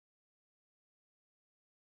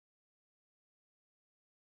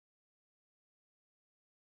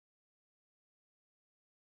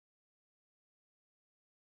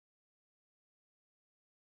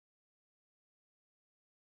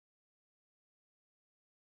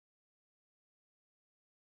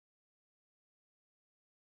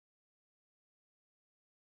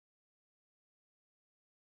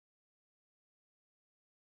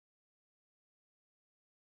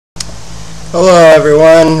Hello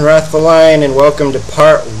everyone, Wrathful Lion, and welcome to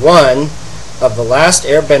part 1 of the last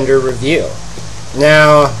Airbender review.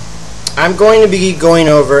 Now, I'm going to be going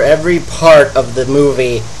over every part of the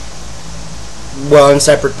movie, well, in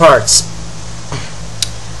separate parts.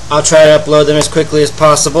 I'll try to upload them as quickly as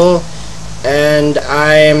possible, and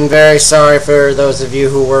I am very sorry for those of you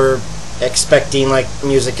who were expecting like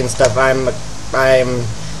music and stuff. I'm a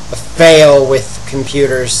fail with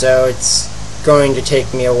computers, so it's going to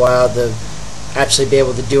take me a while to actually be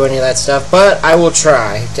able to do any of that stuff, but I will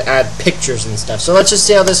try to add pictures and stuff. So let's just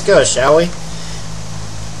see how this goes, shall we?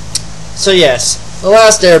 So yes, The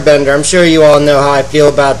Last Airbender. I'm sure you all know how I feel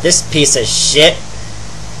about this piece of shit.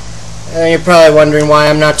 You're probably wondering why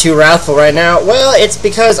I'm not too wrathful right now. Well, it's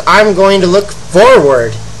because I'm going to look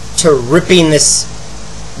forward to ripping this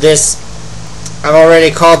I've already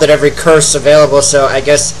called it every curse available, so I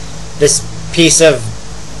guess this piece of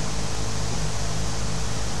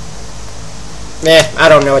I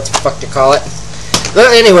don't know what the fuck to call it. But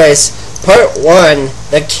anyways, part 1,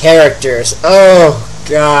 the characters. Oh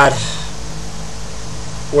god.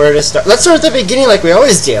 Where to start? Let's start at the beginning like we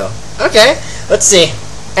always do. Okay, let's see.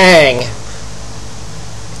 Aang.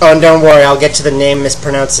 Oh, and don't worry, I'll get to the name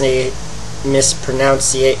mispronunciate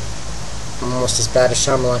almost as bad as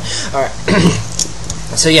Shyamalan. Alright.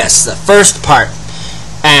 So yes, the first part.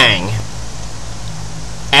 Aang.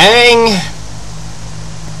 Aang,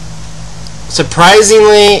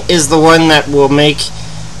 surprisingly, is the one that will make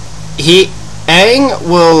Aang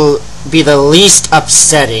will be the least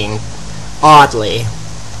upsetting, oddly.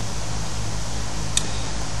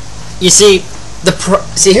 You see,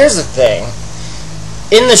 here's the thing.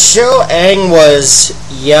 In the show, Aang was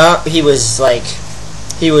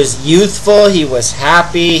he was youthful, he was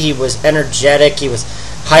happy, he was energetic, he was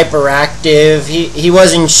hyperactive. He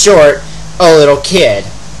was, in short, a little kid.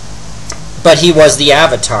 But he was the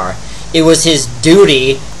Avatar. It was his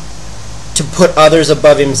duty to put others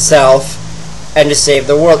above himself and to save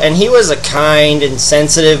the world. And he was a kind and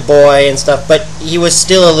sensitive boy and stuff, but he was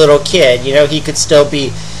still a little kid. You know, he could still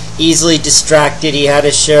be easily distracted. He had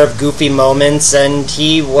his share of goofy moments, and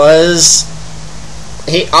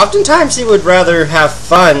oftentimes he would rather have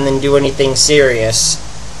fun than do anything serious.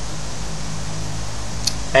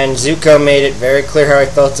 And Zuko made it very clear how he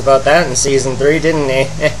felt about that in Season 3, didn't he?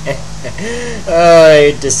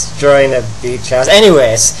 Oh, destroying a beach house.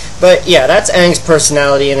 Anyways, but yeah, that's Aang's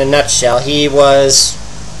personality in a nutshell. He was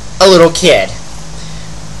a little kid.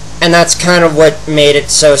 And that's kind of what made it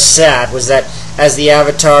so sad, was that as the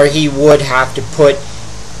Avatar, he would have to put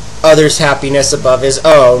others' happiness above his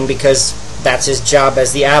own, because that's his job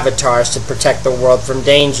as the Avatar, is to protect the world from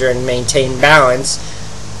danger and maintain balance.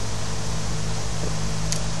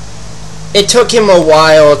 It took him a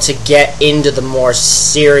while to get into the more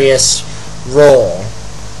serious role.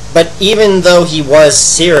 But even though he was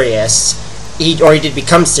serious, he did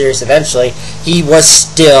become serious eventually, he was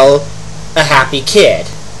still a happy kid.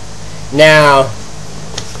 Now,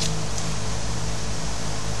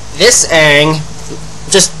 this Aang,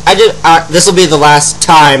 this will be the last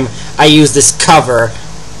time I use this cover,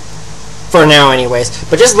 for now anyways,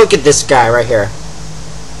 but just look at this guy right here.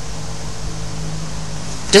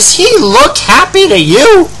 Does he look happy to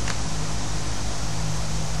you?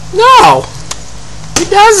 No, he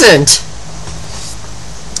doesn't.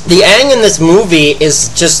 The Aang in this movie is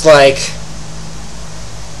just like,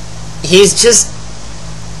 he's just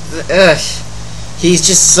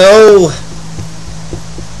so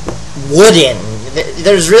wooden.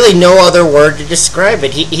 There's really no other word to describe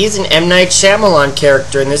it. He's an M. Night Shyamalan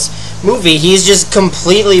character in this movie. He's just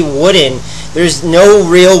completely wooden. There's no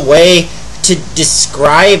real way to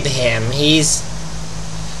describe him.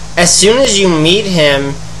 As soon as you meet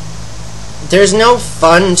him, there's no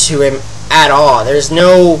fun to him at all. There's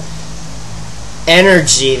no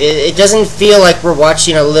energy. It doesn't feel like we're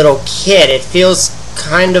watching a little kid. It feels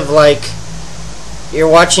kind of like you're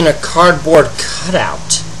watching a cardboard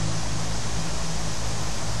cutout.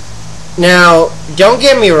 Now, don't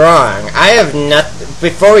get me wrong.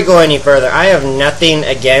 Before we go any further, I have nothing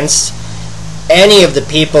against any of the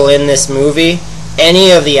people in this movie,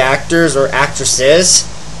 any of the actors or actresses,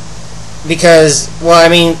 because, well, I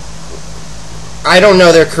mean, I don't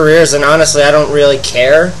know their careers, and honestly, I don't really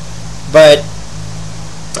care, but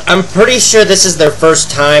I'm pretty sure this is their first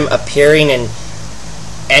time appearing in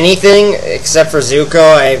anything except for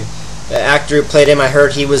Zuko. The actor who played him, I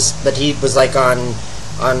heard he was like on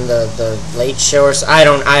the Late Show or so. I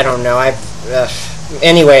don't know.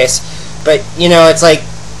 Anyways, but you know, it's like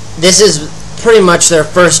this is pretty much their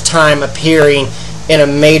first time appearing in a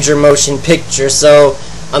major motion picture. So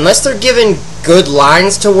unless they're given good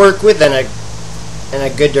lines to work with and a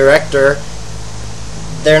good director,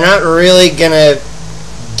 they're not really gonna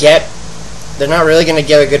get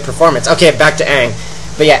a good performance. Okay, back to Aang.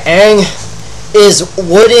 But yeah, Aang is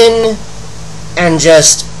wooden and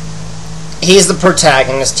just, he's the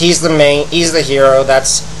protagonist, he's the hero,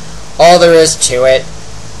 that's all there is to it.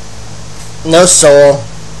 No soul,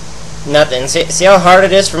 nothing. See how hard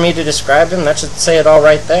it is for me to describe him? That should say it all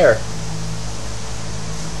right there.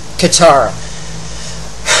 Katara.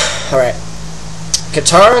 Alright.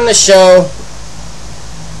 Katara in the show,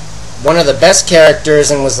 one of the best characters,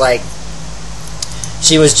 and was like,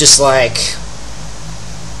 she was just like,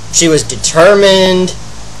 she was determined,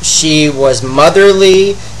 she was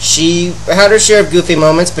motherly, she had her share of goofy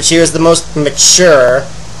moments, but she was the most mature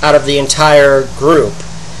out of the entire group.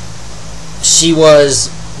 She was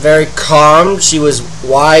very calm, she was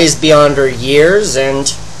wise beyond her years, and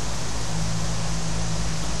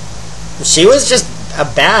she was just a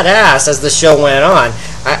badass as the show went on.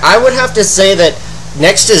 I would have to say that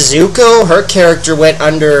next to Zuko, her character went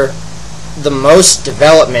under the most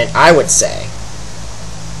development, I would say.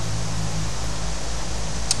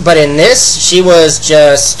 But in this, she was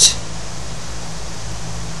just...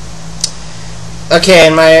 Okay,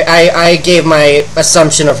 and I gave my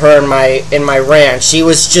assumption of her in my rant. She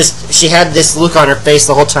was just, she had this look on her face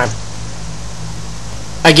the whole time.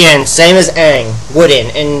 Again, same as Aang, wooden,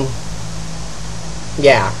 and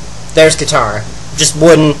yeah, there's Katara, just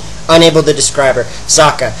wooden, unable to describe her.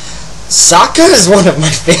 Sokka. Sokka is one of my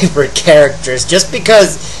favorite characters, just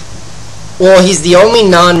because, well, he's the only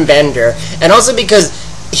non-bender, and also because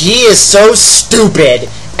he is so stupid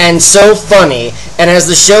and so funny, and as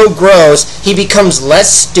the show grows, he becomes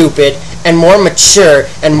less stupid and more mature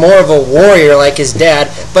and more of a warrior like his dad,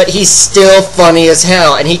 but he's still funny as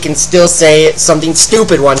hell, and he can still say something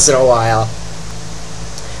stupid once in a while.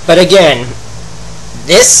 But again,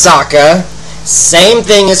 this Sokka, same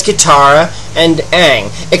thing as Katara and Aang,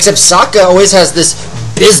 except Sokka always has this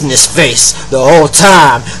business face the whole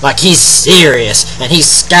time, like he's serious, and he's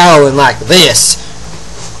scowling like this.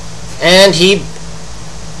 And he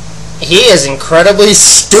is incredibly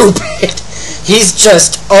stupid. He's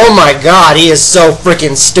just, oh my god, he is so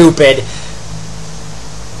freaking stupid.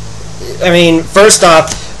 I mean, first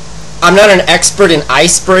off, I'm not an expert in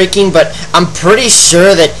ice breaking, but I'm pretty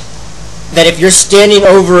sure that if you're standing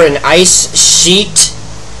over an ice sheet,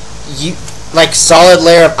 like solid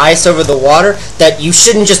layer of ice over the water, that you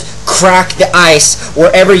shouldn't just crack the ice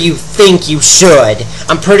wherever you think you should.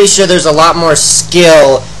 I'm pretty sure there's a lot more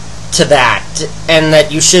skill to that, and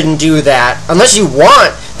that you shouldn't do that unless you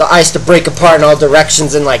want the ice to break apart in all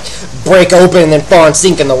directions and like break open and then fall and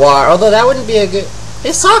sink in the water. Although that wouldn't be a good.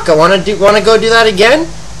 Hey, Sokka, wanna go do that again?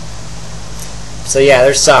 So yeah,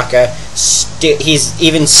 there's Sokka. He's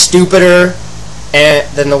even stupider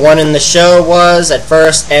than the one in the show was at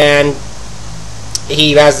first, and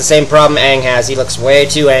he has the same problem Aang has. He looks way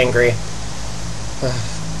too angry.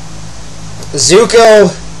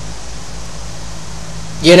 Zuko,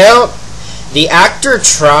 you know, the actor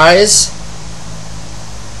tries,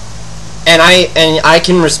 and I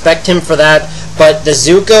can respect him for that, but the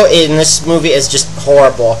Zuko in this movie is just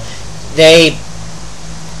horrible. They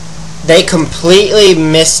completely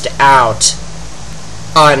missed out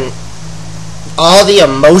on all the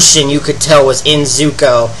emotion you could tell was in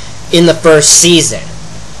Zuko in the first season.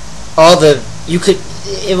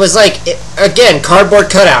 It was like, again, cardboard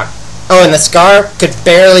cutout. Oh, and the scar, could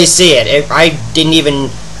barely see it.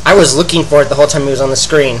 I was looking for it the whole time he was on the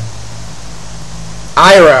screen.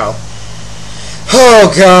 Iroh.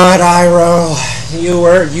 Oh god, Iroh.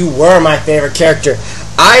 You were my favorite character.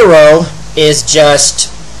 Iroh is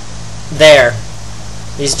just there.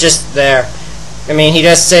 He's just there. I mean, he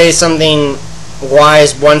does say something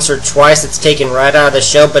wise once or twice that's taken right out of the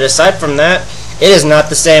show, but aside from that, it is not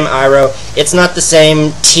the same Iroh. It's not the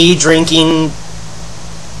same tea-drinking,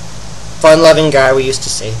 fun-loving guy we used to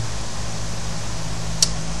see.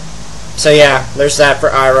 So yeah, there's that for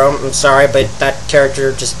Iroh. I'm sorry, but that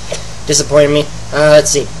character just disappointed me. Let's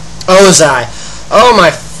see. Ozai. Oh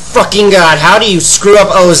my fucking god, how do you screw up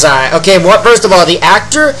Ozai? Okay, first of all, the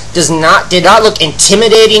actor did not look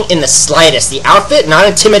intimidating in the slightest. The outfit, not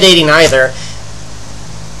intimidating either.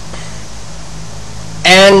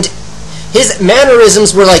 And his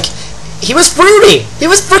mannerisms were like, he was fruity. He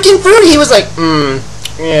was freaking fruity. He was like,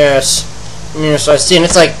 yes, I see. And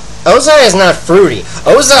it's like, Ozai is not fruity.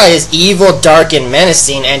 Ozai is evil, dark, and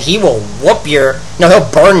menacing, and he will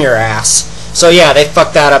he'll burn your ass. So yeah, they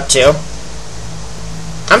fucked that up too.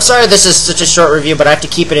 I'm sorry this is such a short review, but I have to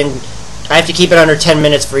keep it under 10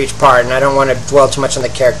 minutes for each part, and I don't want to dwell too much on the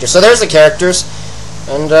characters. So there's the characters,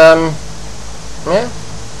 and yeah.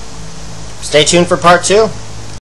 Stay tuned for part 2.